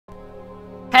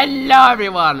Hello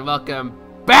everyone, welcome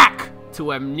back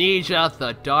to Amnesia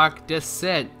The Dark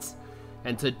Descent.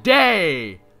 And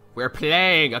today, we're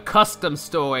playing a custom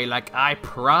story like I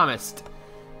promised.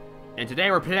 And today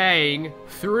we're playing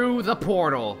Through the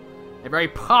Portal, a very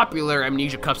popular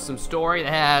Amnesia custom story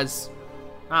that has,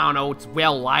 I don't know, it's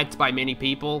well liked by many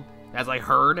people, as I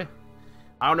heard.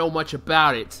 I don't know much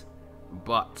about it,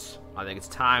 but I think it's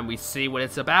time we see what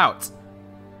it's about.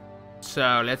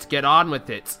 So let's get on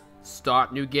with it.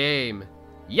 Start new game.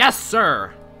 Yes,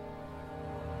 sir!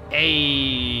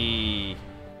 Hey.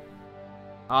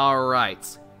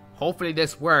 Alright. Hopefully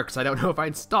this works. I don't know if I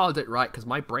installed it right, because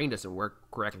my brain doesn't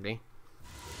work correctly.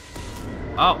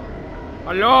 Oh.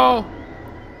 Hello?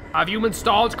 Have you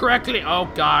installed correctly? Oh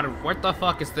god, what the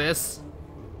fuck is this?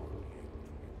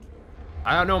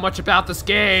 I don't know much about this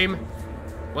game.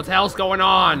 What the hell's going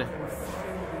on?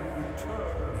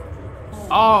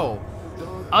 Oh.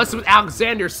 Oh, this is what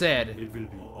Alexander said. It will be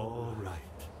all right.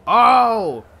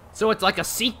 Oh, so it's like a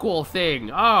sequel thing.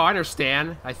 Oh, I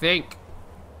understand, I think.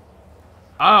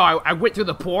 Oh, I went through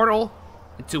the portal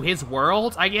into his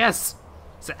world, I guess.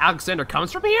 So Alexander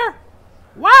comes from here?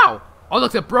 Wow. Oh,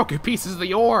 look, the broken pieces of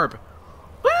the orb.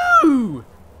 Woo!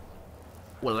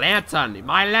 Well, lantern,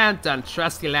 my lantern,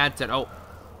 trusty lantern. Oh.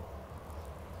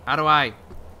 How do I?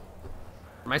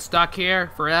 Am I stuck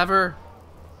here forever?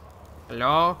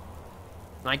 Hello?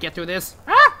 Can I get through this?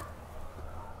 Ah!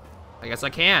 I guess I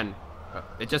can.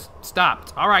 It just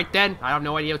stopped. Alright then. I have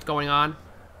no idea what's going on.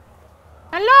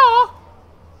 Hello?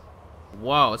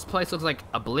 Whoa, this place looks like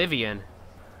Oblivion.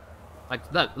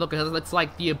 Like, look, it looks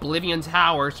like the Oblivion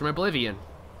Towers from Oblivion.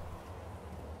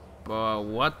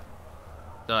 What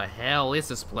the hell is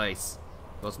this place?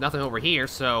 Well, there's nothing over here,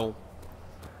 so...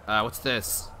 what's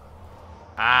this?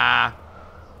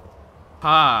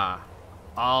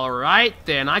 Alright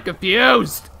then, I'm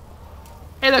confused!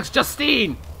 Hey, look,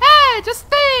 Justine! Hey,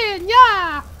 Justine!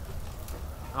 Yeah!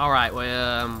 Alright,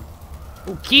 well,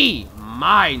 ooh, key!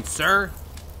 Mine, sir!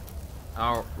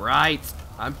 Alright,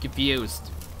 I'm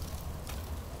confused.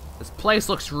 This place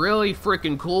looks really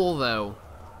freaking cool, though.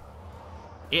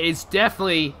 It is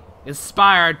definitely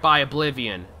inspired by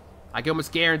Oblivion. I can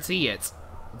almost guarantee it.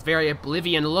 It's very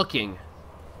Oblivion looking.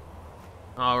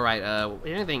 Alright,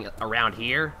 anything around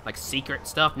here? Like secret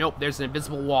stuff? Nope, there's an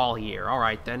invisible wall here.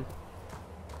 Alright then.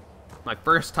 My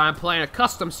first time playing a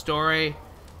custom story.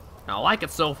 I like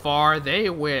it so far. They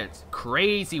went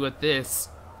crazy with this.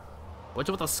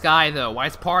 What's with the sky though? Why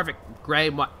is part of it gray?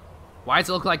 Why does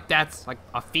it look like that's like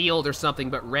a field or something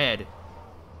but red?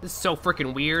 This is so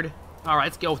freaking weird. Alright,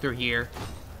 let's go through here.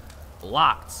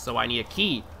 Locked, so I need a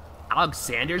key.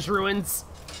 Alexander's ruins?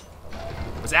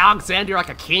 Was Alexander like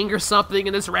a king or something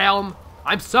in this realm?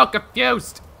 I'm so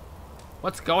confused!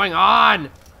 What's going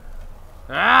on?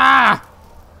 Ah!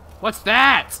 What's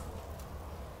that?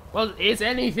 Well, is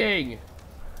anything?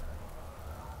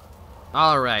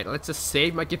 Alright, let's just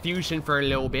save my confusion for a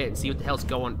little bit and see what the hell's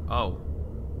going... Oh.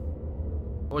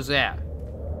 What was that?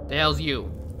 The hell's you?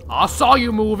 I saw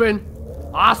you moving!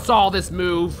 I saw this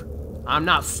move! I'm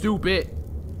not stupid.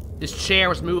 This chair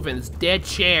was moving. This dead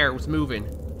chair was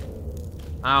moving.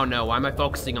 I don't know, why am I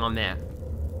focusing on that?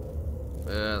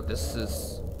 This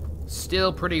is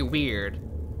still pretty weird.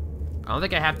 I don't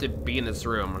think I have to be in this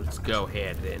room. Let's go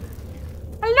ahead then.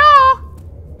 Hello?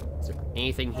 Is there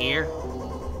anything here?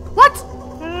 What?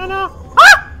 No.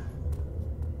 Ah!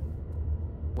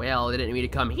 Well, they didn't mean to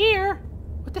come here.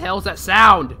 What the hell is that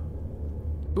sound?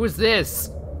 Who is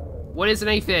this? What is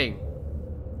anything?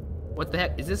 What the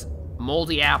heck? Is this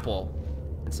moldy apple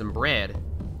and some bread?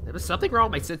 There was something wrong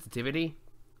with my sensitivity.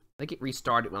 I think it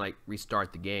restarted when I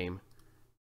restart the game.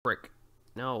 Frick.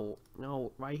 No,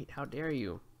 right? How dare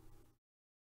you?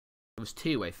 It was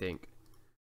 2, I think.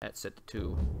 That's set to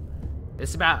 2. This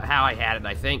is about how I had it,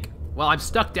 I think. Well, I'm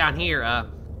stuck down here.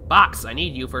 Box, I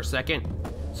need you for a second.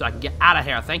 So I can get out of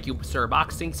here. Thank you, Sir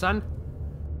Boxing Son.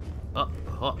 Up.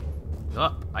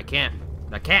 I can't.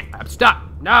 I'm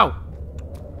stuck. No!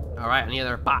 Alright, I need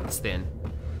another box then.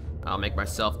 I'll make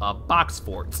myself a box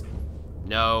fort.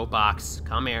 No, box.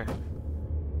 Come here.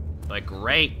 Like,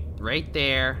 right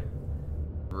there.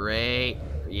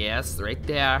 Yes, right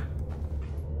there.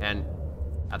 And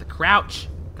I have to crouch,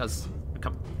 because...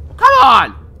 Come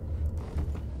on!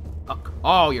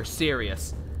 Oh, you're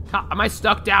serious. Am I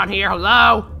stuck down here?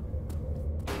 Hello?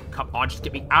 Come on, just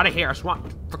get me out of here. I just want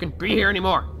to freaking be here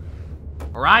anymore.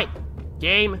 Alright,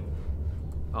 game.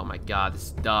 Oh my god, this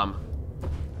is dumb.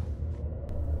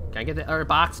 Can I get the other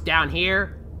box down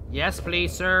here? Yes,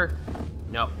 please, sir.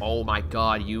 No. Oh my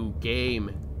god, you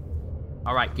game.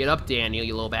 Alright, get up, Daniel,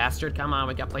 you little bastard. Come on,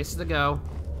 we got places to go.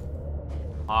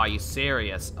 Are you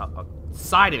serious?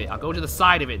 Side of it. I'll go to the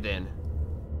side of it then.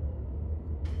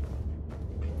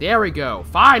 There we go.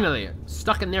 Finally.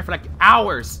 Stuck in there for like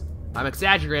hours. I'm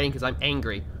exaggerating because I'm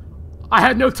angry. I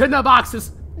had no tinder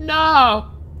boxes. No.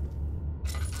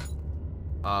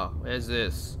 What is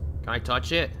this? Can I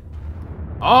touch it?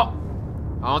 Oh.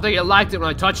 I don't think it liked it when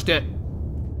I touched it.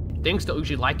 Things don't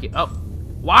usually like it. Oh.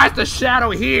 Why is the shadow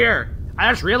here? I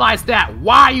just realized that.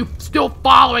 Why are you still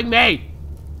following me?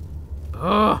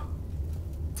 Ugh.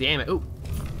 Damn it. Ooh.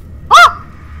 Ah!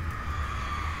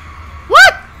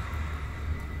 What?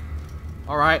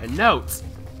 Alright, a note.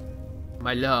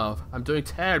 My love, I'm doing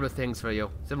terrible things for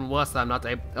you. It's even worse than I'm not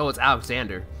able. Oh, it's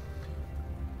Alexander.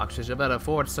 Actually, you better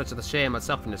afford such a shame and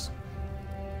selfishness.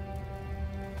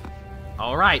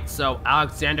 Alright, so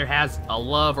Alexander has a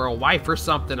love or a wife or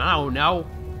something. I don't know.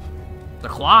 The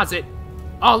closet.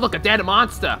 Oh, look, a dead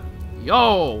monster.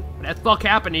 Yo, what the fuck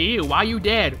happened to you? Why you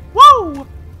dead? Woo!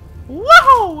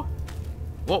 Whoa!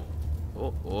 Whoa.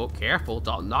 Oh, careful.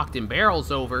 Don't knock them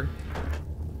barrels over.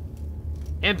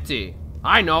 Empty.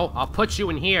 I know. I'll put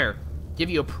you in here. Give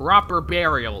you a proper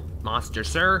burial, monster,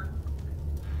 sir.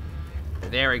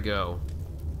 There we go.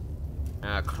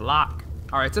 Clock.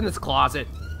 Alright, it's in this closet.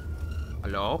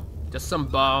 Hello? Just some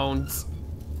bones.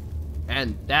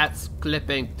 And that's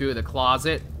clipping through the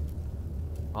closet.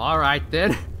 Alright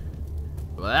then.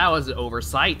 Well, that was an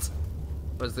oversight.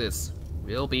 What's this?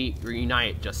 We'll be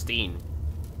reunited, Justine.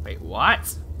 Wait,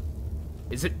 what?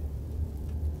 Is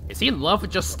he in love with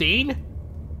Justine?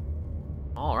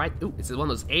 Alright. Ooh, this is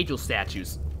one of those angel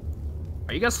statues.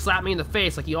 Are you gonna slap me in the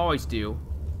face like you always do?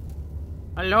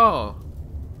 Hello.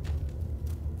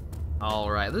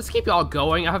 Alright, let's keep y'all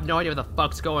going. I have no idea what the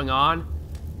fuck's going on.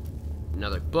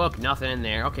 Another book, nothing in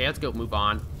there. Okay, let's go move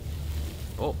on.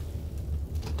 Oh.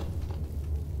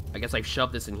 I guess I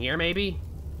shoved this in here, maybe?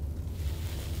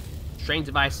 Strange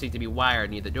device seems to be wired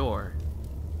near the door.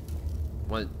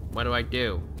 What do I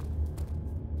do?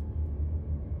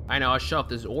 I know, I shoved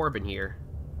this orb in here.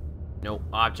 No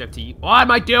object to you. What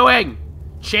am I doing?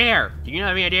 Chair. Do you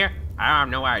have any idea? I have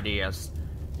no ideas.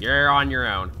 You're on your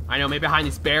own. I know, maybe behind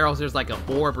these barrels there's like an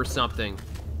orb or something.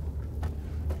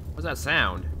 What's that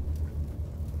sound?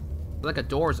 Like a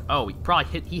door's. Oh,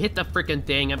 he hit the freaking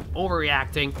thing. I'm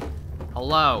overreacting.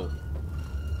 Hello.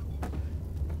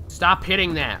 Stop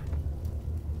hitting that.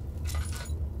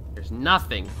 There's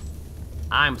nothing.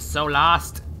 I'm so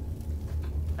lost.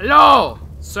 Hello,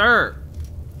 sir.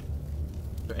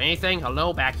 Is there anything?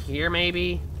 Hello, back here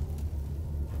maybe?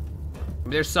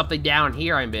 Maybe there's something down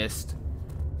here I missed.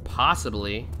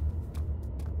 Possibly.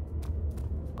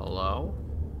 Hello?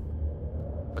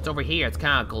 What's over here? It's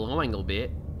kind of glowing a little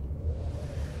bit.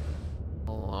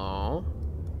 Hello?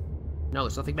 No,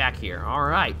 there's nothing back here.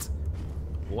 Alright.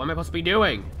 What am I supposed to be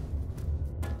doing?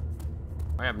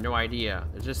 I have no idea.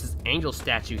 There's just this angel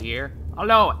statue here.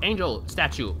 Hello, angel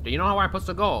statue. Do you know where I'm supposed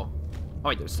to go? Oh,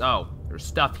 wait, there's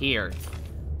stuff here.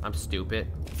 I'm stupid.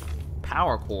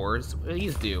 Power cores? What do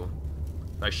these do?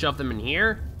 Do I shove them in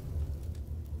here?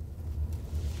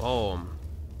 Boom.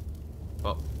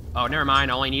 Oh, never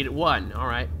mind. I only needed one.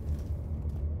 Alright.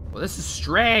 Well, this is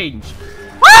strange.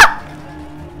 Ah!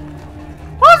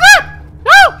 What was that?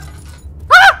 No!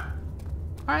 Ah!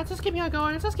 Alright, let's just keep on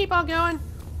going. Let's just keep on going.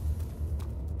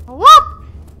 Whoop!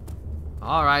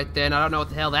 Alright then, I don't know what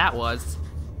the hell that was.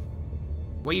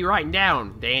 What are you writing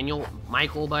down, Daniel,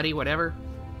 Michael, buddy, whatever?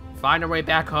 Find our way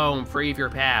back home, free of your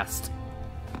past.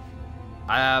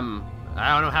 I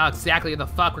don't know how exactly the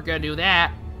fuck we're gonna do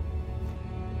that.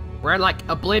 We're in, like,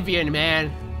 Oblivion,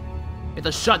 man. We have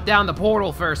to shut down the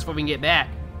portal first before we can get back.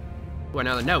 Oh,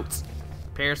 another note.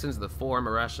 Comparisons of the form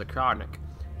of Russia Karnak.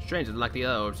 Strange and like the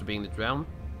others of being the realm.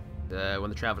 When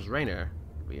the traveler's rainer.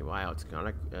 Be wild,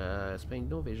 Karnak. Spain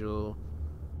no visual.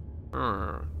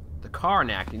 The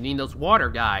Karnak. You need those water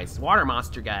guys. Water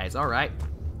monster guys. Alright.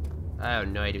 I have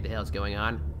no idea what the hell's going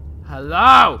on.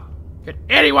 Hello? Can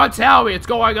anyone tell me what's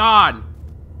going on?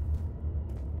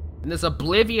 In this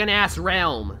Oblivion-ass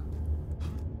realm.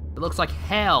 It looks like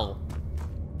hell.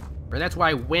 Or that's where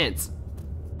I went.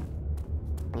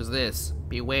 What's this?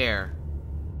 Beware.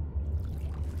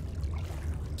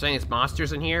 Saying it's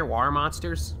monsters in here? Water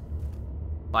monsters?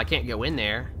 Well, I can't go in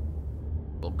there.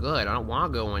 Well, good. I don't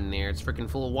want to go in there. It's freaking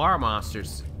full of water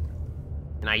monsters.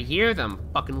 And I hear them.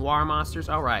 Fucking water monsters.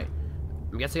 Alright.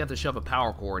 I'm guessing I have to shove a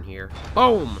power core in here.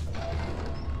 Boom!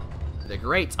 The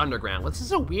Great Underground. Well, this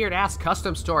is a weird-ass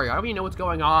custom story. I don't even know what's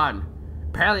going on.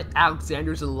 Apparently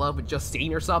Alexander's in love with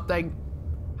Justine or something.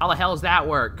 How the hell does that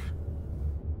work?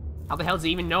 How the hell does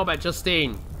he even know about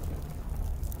Justine?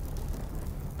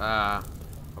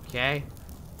 Okay.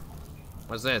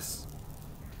 What's this?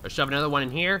 I'll shove another one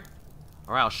in here.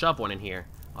 Alright, I'll shove one in here.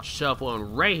 I'll shove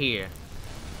one right here.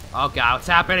 Oh god, what's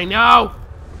happening? No!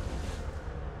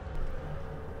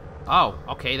 Oh,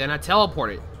 okay, then I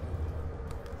teleported.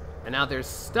 And now there's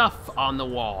stuff on the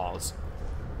walls.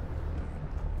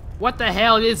 What the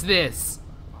hell is this?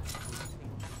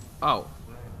 Oh.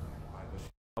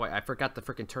 Oh wait, I forgot to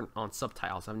freaking turn on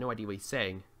subtitles. I have no idea what he's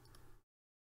saying.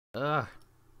 Ugh.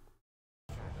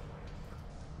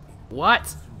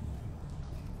 What?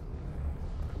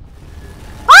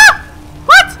 Ah!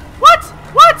 What? What?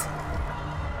 What?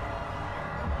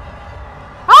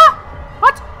 Ah!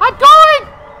 What? I'm going!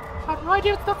 I have no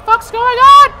idea what the fuck's going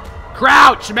on!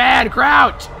 Crouch, man,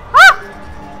 crouch! Ah!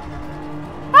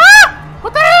 Ah!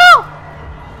 What the hell?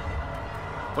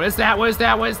 What is that? What is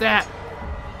that? What is that?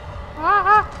 Ah,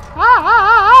 ah, ah,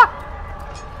 ah,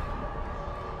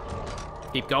 ah.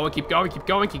 Keep going, keep going, keep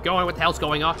going, keep going. What the hell's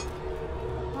going on?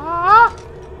 Ah!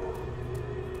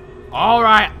 All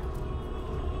right.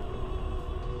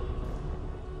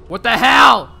 What the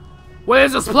hell? What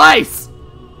is this place?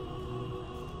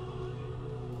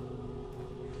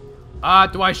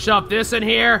 Do I shove this in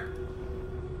here?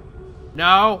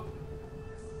 No.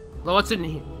 What's in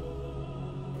here?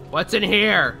 What's in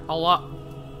here? Hello?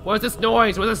 What is this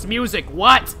noise? What is this music?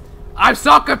 What? I'm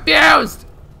so confused!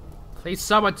 Please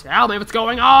someone tell me what's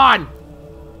going on!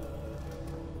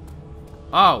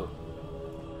 Oh.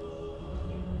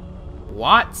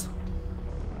 What?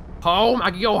 Home?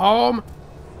 I can go home?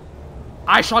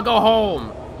 I shall go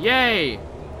home! Yay!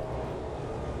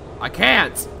 I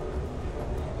can't!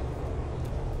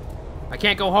 I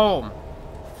can't go home.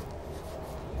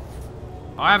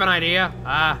 Oh, I have an idea.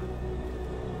 Ah!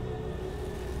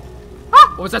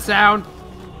 What was that sound?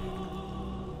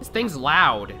 This thing's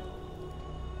loud.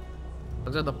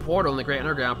 Looks like the portal in the Great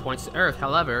Underground points to Earth.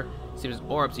 However, it seems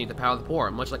orbs need the power of the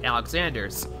port, much like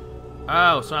Alexander's.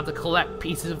 Oh, so I have to collect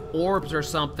pieces of orbs or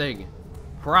something.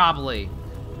 Probably.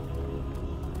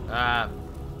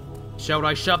 Should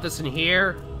I shove this in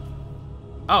here?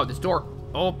 Oh, this door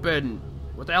open.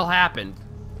 What the hell happened?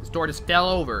 This door just fell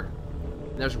over.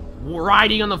 And there's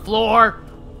writing on the floor.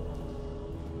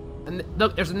 And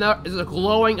look, there's a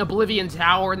glowing Oblivion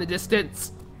tower in the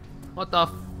distance. What the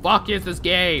fuck is this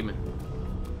game?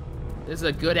 This is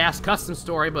a good-ass custom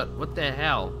story, but what the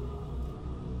hell?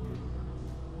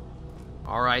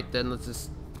 Alright, then let's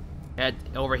just head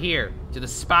over here to the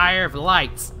Spire of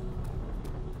Lights.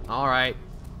 Alright.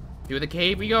 Through the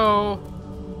cave we go.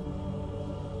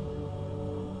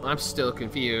 I'm still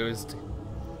confused.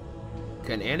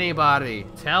 Can anybody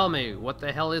tell me what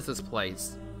the hell is this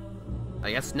place?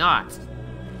 I guess not.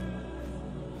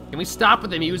 Can we stop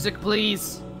with the music,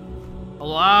 please?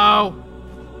 Hello?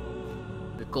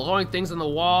 The glowing things on the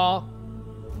wall?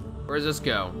 Where does this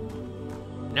go?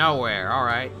 Nowhere,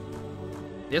 alright.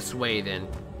 This way, then.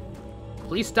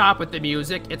 Please stop with the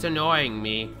music. It's annoying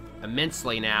me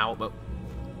immensely now, but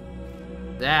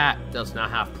that does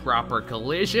not have proper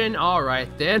collision.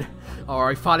 Alright, then.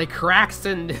 Alright, finally cracks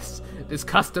in this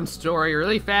custom story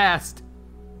really fast.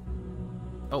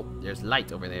 Oh, there's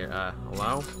light over there.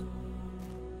 Hello?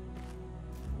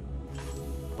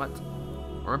 What?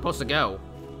 Where am I supposed to go?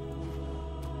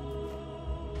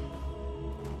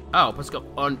 Oh, let's go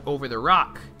on over the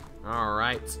rock.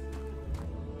 Alright.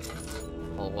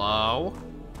 Hello?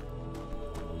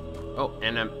 Oh,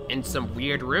 and I'm in some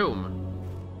weird room.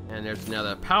 And there's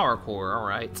another power core,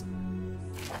 alright.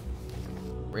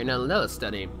 We're in another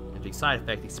study. Interesting side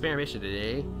effect experimentation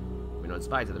today. We know in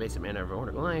spite of the basic manner of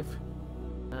order of life.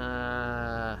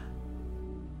 Alright.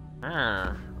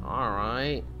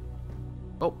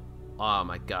 Oh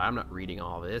my god, I'm not reading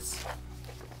all this.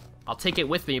 I'll take it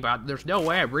with me, but there's no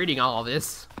way I'm reading all of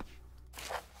this.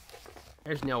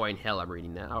 There's no way in hell I'm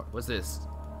reading that. Oh, what's this?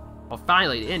 Oh,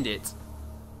 finally, end it.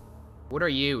 What are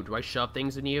you? Do I shove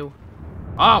things in you?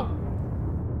 Oh!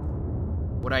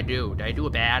 What'd I do? Did I do a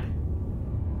bad?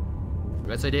 I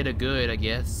guess I did a good, I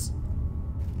guess.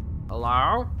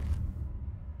 Hello?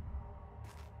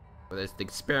 Well, there's the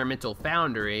experimental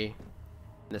foundry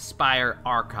and the Spire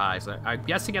archives. I'm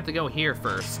guessing I have to go here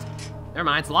first. Never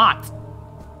mind, it's locked.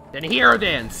 Then here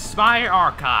then, Spire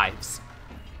archives.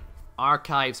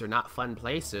 Archives are not fun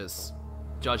places,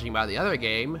 judging by the other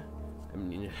game. I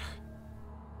mean,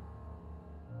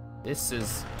 this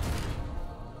is...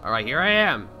 Alright, here I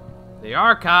am. The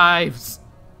archives.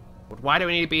 But why do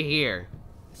we need to be here?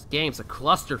 This game's a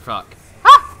clusterfuck.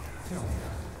 Ah!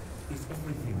 Is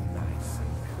everything nice and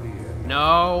clear?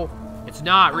 No, it's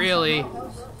not really.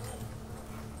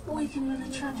 We can win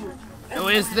a treasure. Who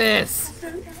is this?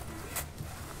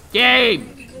 Game!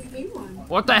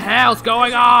 What the hell's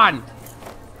going on?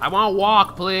 I want to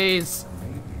walk, please.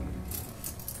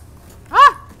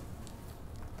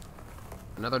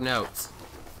 Another note.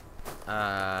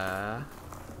 I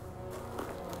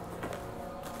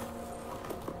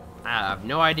have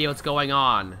no idea what's going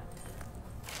on.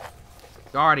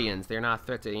 Guardians, they're not a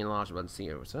threat to any launch button. See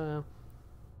you. So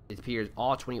it appears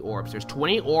all 20 orbs. There's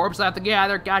 20 orbs I have to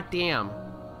gather. Goddamn.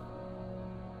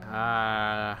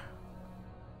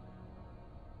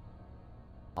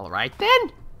 Alright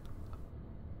then.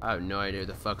 I have no idea what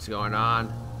the fuck's going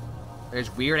on. There's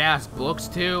weird ass books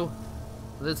too.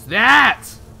 What's that?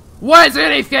 What is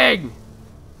anything?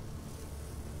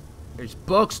 There's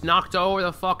books knocked all over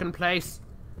the fucking place.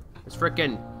 There's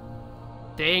freaking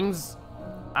things.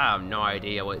 I have no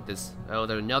idea what this. Oh,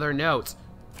 there's another note.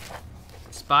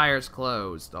 Spire's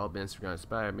closed. All bins are gonna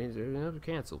expire. Means they're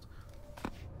canceled.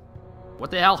 What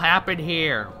the hell happened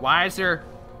here? Why is there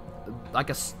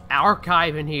like a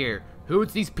archive in here?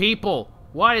 Who's these people?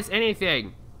 What is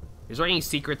anything? Is there any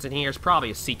secrets in here? There's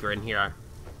probably a secret in here.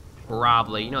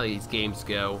 Probably. You know how these games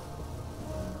go.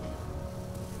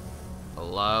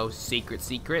 Hello?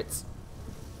 Secrets?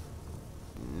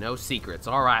 No secrets.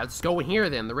 Alright, let's go in here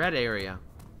then, the red area.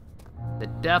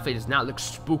 That definitely does not look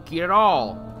spooky at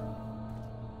all.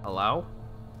 Hello?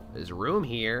 There's a room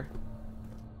here.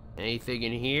 Anything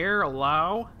in here?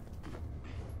 Hello?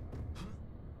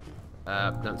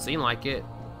 Doesn't seem like it.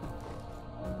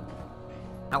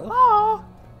 Hello?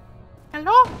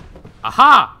 Hello?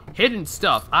 Aha! Hidden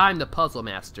stuff. I'm the puzzle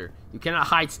master. You cannot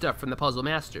hide stuff from the puzzle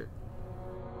master.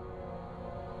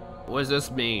 What does this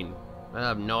mean? I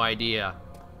have no idea.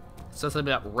 It says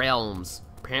something about realms.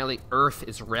 Apparently Earth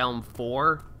is realm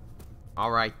 4.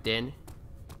 Alright then.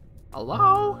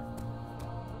 Hello?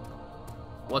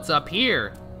 What's up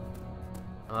here?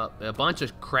 A bunch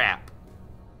of crap.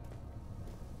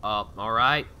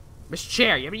 Alright. Mr.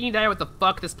 Chair, you have any idea what the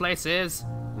fuck this place is?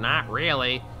 Not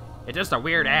really. It's just a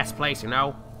weird ass place, you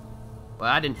know?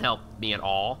 Well, that didn't help me at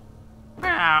all.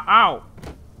 Ow!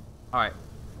 Alright.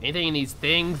 Anything in these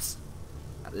things?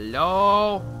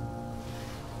 Hello?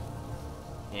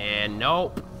 And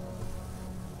nope.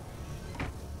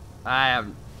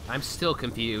 I'm still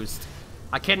confused.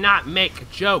 I cannot make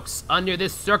jokes under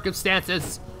this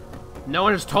circumstances. No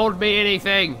one has told me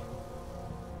anything.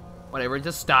 Whatever,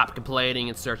 just stop complaining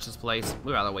and search this place.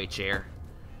 Move out of the way, chair.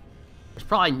 There's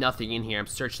probably nothing in here. I'm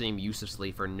searching them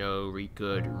uselessly for no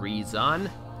good reason.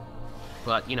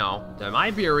 But, you know, there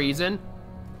might be a reason.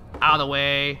 Out of the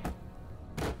way.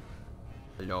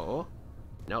 Hello?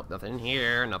 Nope, nothing in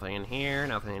here, nothing in here,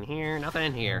 nothing in here, nothing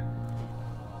in here.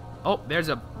 Oh, there's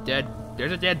a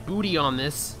dead booty on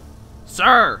this.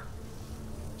 Sir!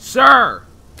 Sir!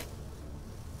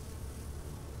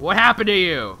 What happened to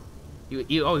you?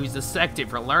 Oh, he's dissected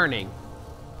for learning.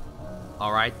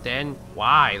 Alright then.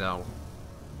 Why, though?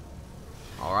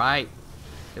 Alright.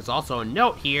 There's also a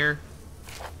note here.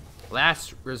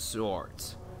 Last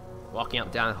resort. Walking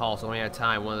up down the hall, so only at a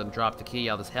time, one of them dropped the key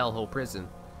out of this hellhole prison.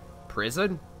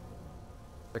 Prison?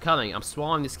 They're coming. I'm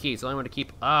swallowing this key. It's the only one to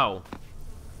keep. Oh.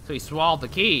 So he swallowed the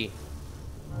key.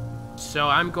 So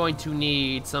I'm going to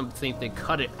need something to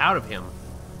cut it out of him.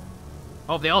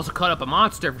 Oh, they also cut up a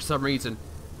monster for some reason.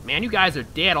 Man, you guys are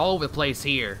dead all over the place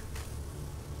here.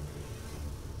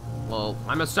 Well,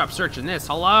 I'm gonna stop searching this.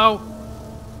 Hello?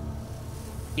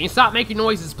 Can you stop making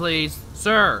noises, please?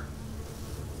 Sir?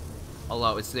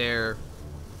 Hello, it's there.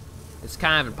 It's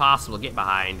kind of impossible to get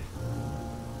behind.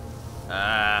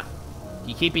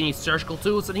 You keep any surgical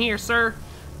tools in here, sir?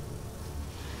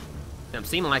 Doesn't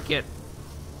seem like it.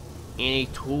 Any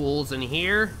tools in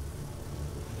here?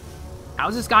 How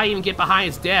does this guy even get behind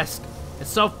his desk? It's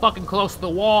so fucking close to the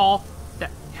wall that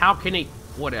how can he?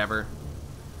 Whatever.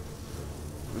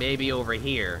 Maybe over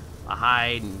here.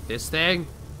 Behind this thing?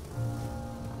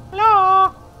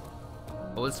 Hello?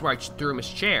 Oh, this is where I threw him his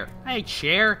chair. Hey,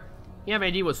 chair. You have any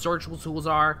idea what surgical tools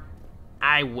are?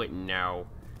 I wouldn't know.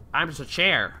 I'm just a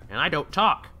chair, and I don't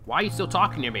talk. Why are you still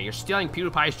talking to me? You're stealing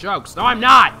PewDiePie's jokes. No, I'm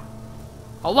not!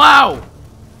 Hello?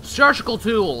 Surgical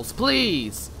tools,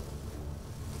 please!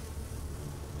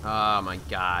 Oh my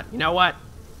god. You know what?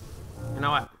 You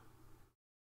know what?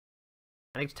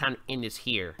 I think it's time to end this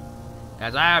here.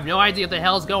 As I have no idea what the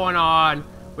hell's going on.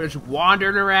 We're just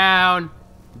wandering around,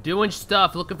 doing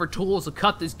stuff, looking for tools to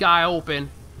cut this guy open.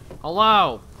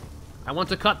 Hello? I want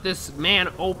to cut this man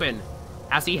open,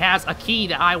 as he has a key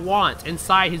that I want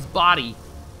inside his body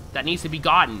that needs to be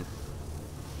gotten.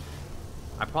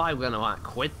 I'm probably gonna want to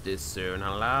quit this soon.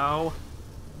 Hello?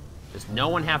 Does no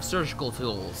one have surgical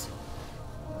tools?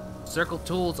 Surgical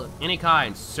tools of any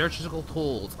kind. Surgical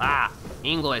tools. Ah,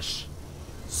 English.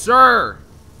 Sir!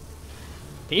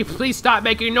 Can you please stop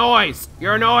making noise?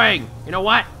 You're annoying. You know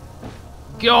what?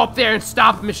 Go up there and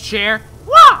stop him, Mr. Chair.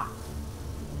 Wah!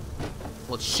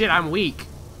 Well, shit, I'm weak.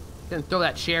 Didn't throw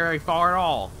that chair very far at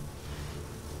all.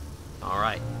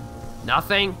 Alright.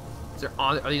 Nothing?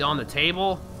 Are these on the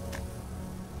table?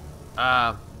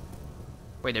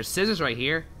 Wait, there's scissors right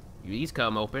here. These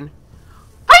come open.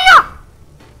 Hiya!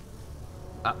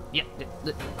 Yeah,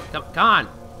 come on.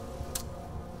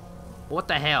 What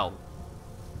the hell?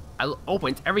 I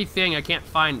opened everything, I can't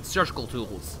find surgical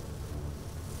tools.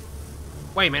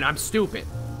 Wait a minute, I'm stupid.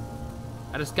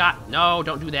 I just got, no,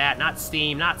 don't do that. Not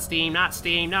steam, not steam, not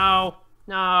steam, no.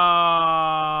 No.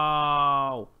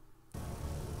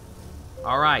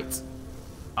 Alright.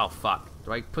 Oh, fuck.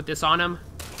 Do I put this on him?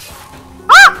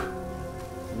 Ah!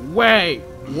 Wait,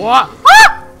 what?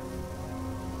 Ah!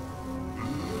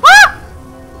 Ah!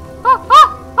 Ah,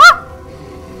 ah, ah!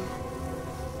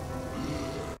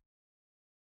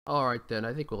 Alright then,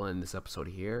 I think we'll end this episode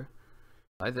here.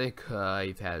 I think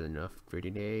I've had enough for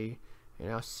today,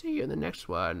 and I'll see you in the next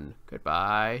one.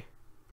 Goodbye.